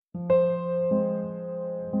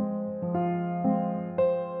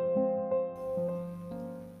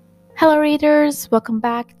Hello, readers. Welcome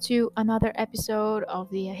back to another episode of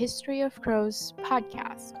the History of Crows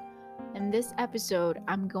podcast. In this episode,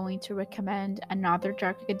 I'm going to recommend another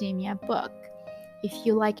Dark Academia book. If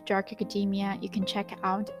you like Dark Academia, you can check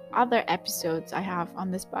out other episodes I have on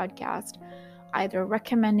this podcast, either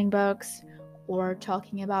recommending books or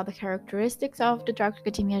talking about the characteristics of the Dark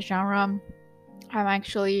Academia genre. I'm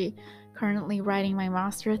actually currently writing my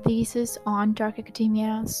master thesis on Dark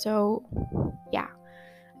Academia, so yeah.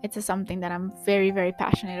 It's something that I'm very, very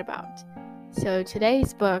passionate about. So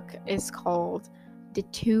today's book is called The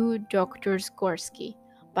Two Doctors Górski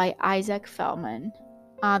by Isaac Fellman.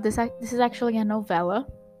 This is actually a novella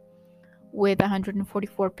with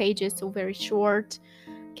 144 pages, so very short,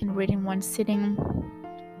 can read in one sitting.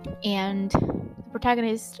 And the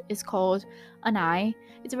protagonist is called Anai.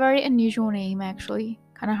 It's a very unusual name, actually,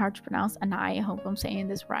 kind of hard to pronounce. Anai, I hope I'm saying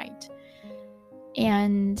this right.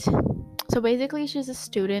 And so basically she's a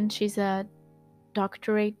student, she's a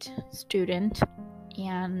doctorate student,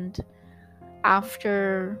 and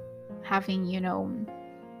after having,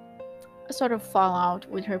 a sort of fallout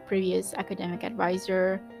with her previous academic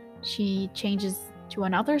advisor, she changes to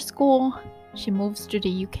another school, she moves to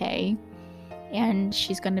the UK, and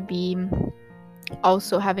she's going to be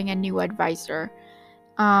also having a new advisor.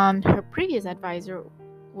 Her previous advisor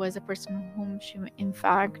was a person whom she, in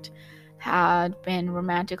fact, had been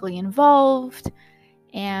romantically involved,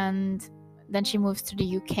 and then she moves to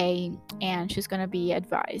the UK and she's going to be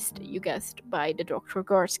advised, you guessed, by the Dr.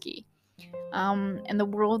 Górski. In the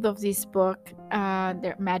world of this book,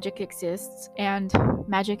 there magic exists, and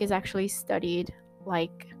magic is actually studied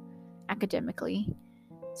like academically,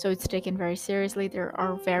 so it's taken very seriously. There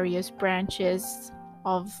are various branches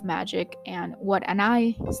of magic, and what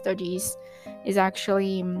Anai studies is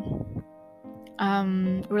actually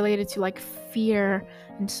related to like fear.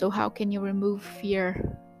 And so how can you remove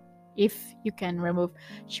fear? If you can remove,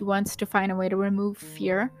 she wants to find a way to remove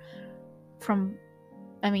fear from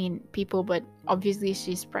people, but obviously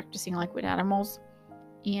she's practicing like with animals,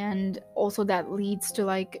 and also that leads to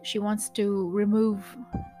like she wants to remove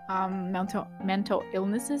mental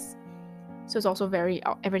illnesses. So it's also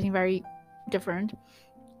everything very different.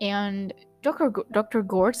 And Dr.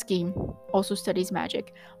 Górski also studies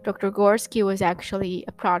magic. Dr. Górski was actually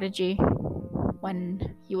a prodigy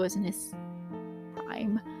when he was in his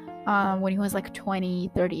prime, when he was like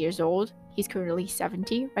 20-30 years old. He's currently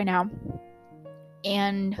 70 right now.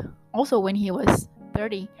 And also when he was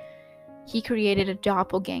 30, he created a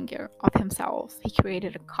doppelganger of himself. He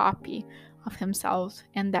created a copy of himself,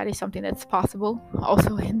 and that is something that's possible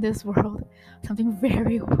also in this world. Something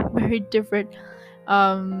very, very different.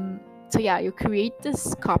 So yeah, you create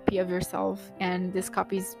this copy of yourself, and these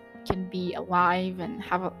copies can be alive and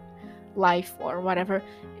have a life or whatever,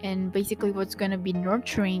 and basically what's going to be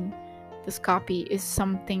nurturing this copy is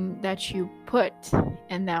something that you put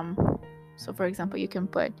in them. So for example, you can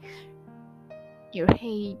put your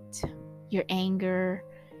hate, your anger,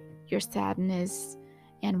 your sadness,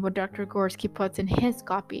 and what Dr. Górski puts in his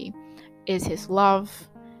copy is his love,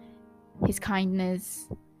 his kindness,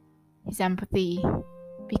 his empathy,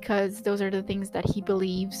 because those are the things that he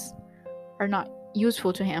believes are not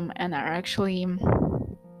useful to him and are actually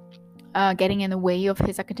getting in the way of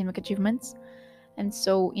his academic achievements. And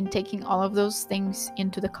so in taking all of those things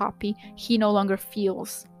into the copy, he no longer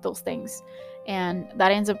feels those things, and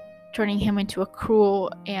that ends up turning him into a cruel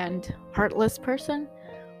and heartless person,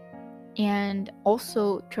 and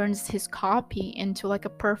also turns his copy into like a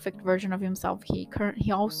perfect version of himself. He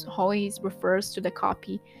also always refers to the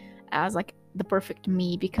copy as like the perfect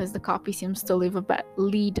me, because the copy seems to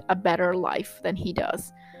lead a better life than he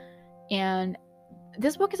does. And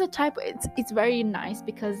this book is a type, it's very nice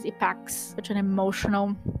because it packs such an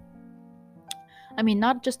emotional,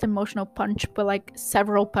 not just emotional punch, but like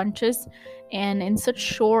several punches, and in such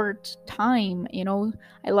short time.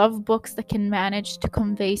 I love books that can manage to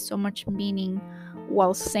convey so much meaning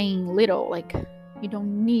while saying little. Like, you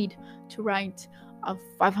don't need to write a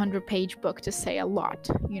 500-page book to say a lot.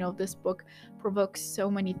 This book provokes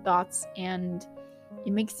so many thoughts, and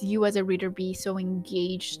it makes you as a reader be so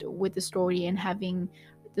engaged with the story and having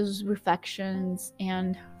those reflections.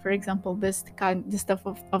 And for example, this stuff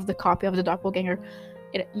of the copy of the doppelganger,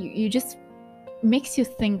 you just makes you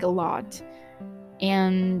think a lot.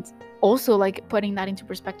 And also like putting that into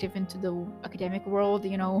perspective into the academic world,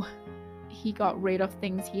 he got rid of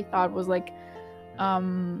things he thought was like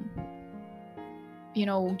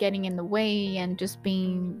getting in the way and just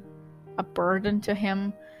being a burden to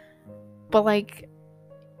him. But like,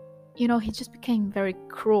 he just became very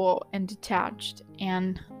cruel and detached,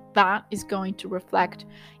 and that is going to reflect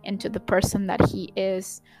into the person that he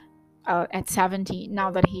is at 70,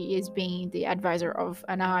 now that he is being the advisor of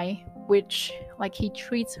Anai, which like he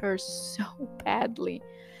treats her so badly.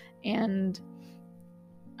 And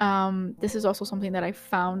this is also something that I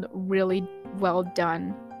found really well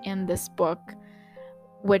done in this book,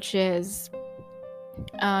 which is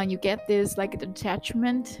you get this like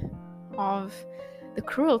detachment of the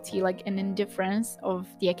cruelty, like an indifference of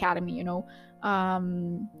the academy,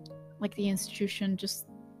 like the institution, just,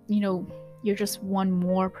 you're just one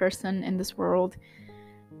more person in this world.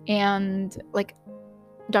 And like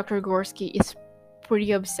Dr. Górski is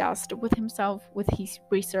pretty obsessed with himself, with his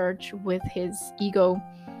research, with his ego,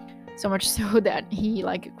 so much so that he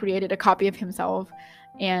like created a copy of himself,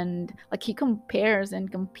 and like he compares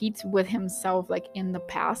and competes with himself like in the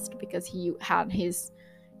past, because he had his,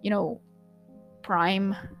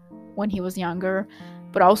 prime when he was younger,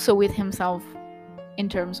 but also with himself in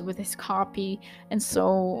terms with his copy. And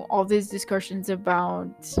so all these discussions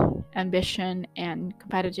about ambition and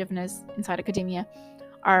competitiveness inside academia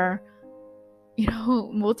are,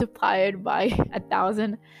 multiplied by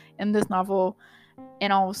 1,000 in this novel.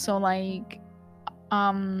 And also like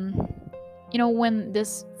when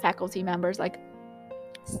this faculty members like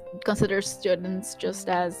consider students just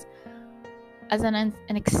as an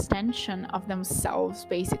extension of themselves,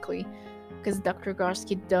 basically, because Dr.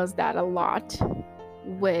 Górski does that a lot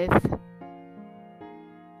with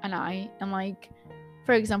Anai. And like,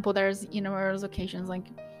 for example, there's numerous occasions like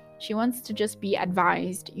she wants to just be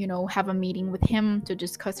advised, have a meeting with him to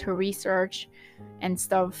discuss her research and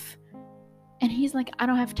stuff. And he's like, I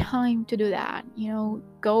don't have time to do that.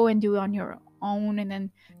 Go and do it on your own and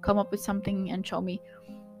then come up with something and show me.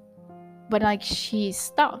 But like, she's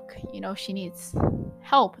stuck, she needs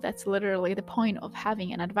help. That's literally the point of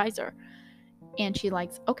having an advisor. And she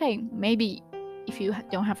likes, okay, maybe if you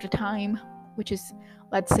don't have the time, which is,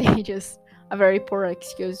 let's say, just a very poor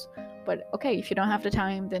excuse, but okay, if you don't have the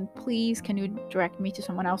time, then please can you direct me to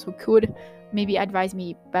someone else who could maybe advise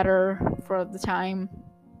me better for the time.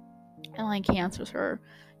 And like, he answers her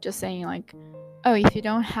just saying like, oh, if you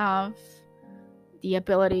don't have the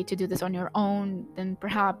ability to do this on your own, then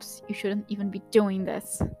perhaps you shouldn't even be doing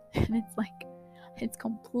this. And it's like, it's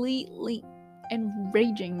completely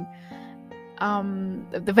enraging.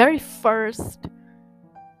 The very first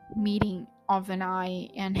meeting of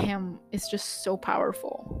Anai and him is just so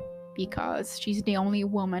powerful, because she's the only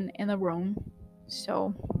woman in the room.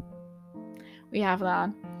 So we have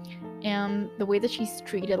that. And the way that she's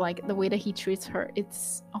treated, like the way that he treats her,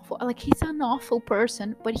 it's awful. Like, he's an awful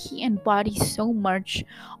person, but he embodies so much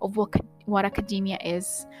of what academia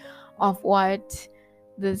is, of what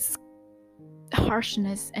this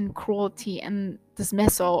harshness and cruelty and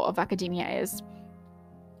dismissal of academia is.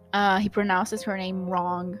 He pronounces her name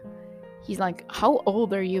wrong. He's like, how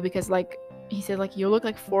old are you? Because like, he said like, you look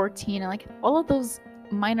like 14, and like all of those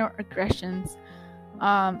minor aggressions.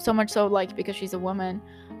 So much so, like, because she's a woman.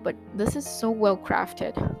 But this is so well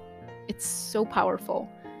crafted. It's so powerful.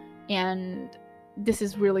 And this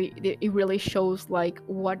is really, it really shows like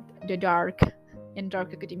what the dark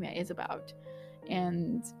academia is about.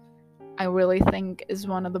 And I really think is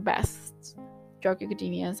one of the best dark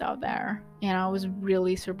academias out there. And I was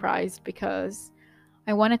really surprised, because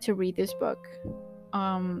I wanted to read this book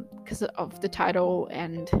because of the title,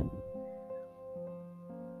 and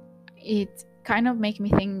it kind of made me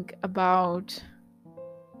think about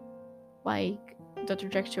like Dr.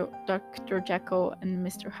 Jekyll and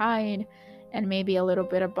Mr. Hyde, and maybe a little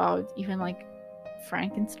bit about even like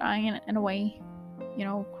Frankenstein in a way,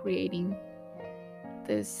 creating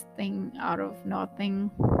this thing out of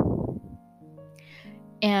nothing.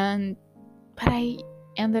 But I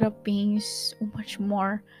ended up being so much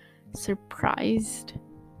more surprised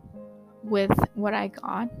with what I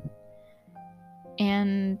got.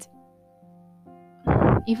 And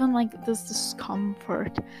even like this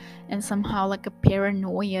discomfort and somehow like a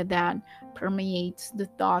paranoia that permeates the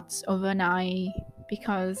thoughts of Anai,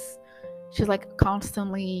 because she's like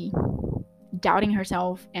constantly doubting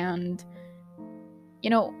herself. And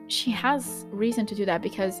she has reason to do that,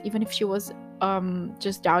 because even if she was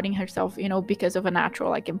just doubting herself, because of a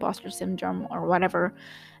natural like imposter syndrome or whatever,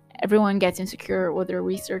 everyone gets insecure with their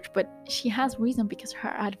research. But she has reason, because her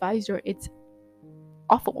advisor, it's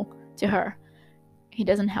awful to her. He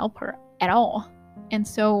doesn't help her at all. And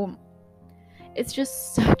so it's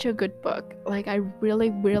just such a good book. Like, I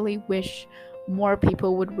really, really wish more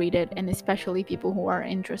people would read it, and especially people who are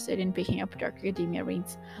interested in picking up dark academia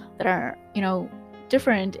reads that are,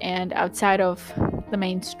 different and outside of the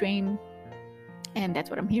mainstream. And that's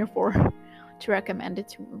what I'm here for, to recommend it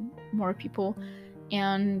to more people.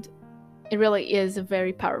 And it really is a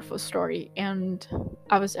very powerful story, and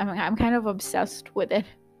I'm kind of obsessed with it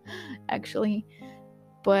actually.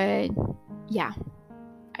 But yeah,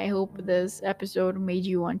 I hope this episode made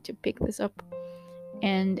you want to pick this up,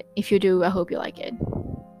 and if you do, I hope you like it.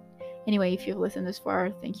 Anyway, if you've listened this far,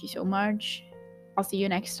 thank you so much. I'll see you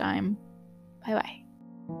next time. Bye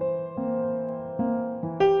bye.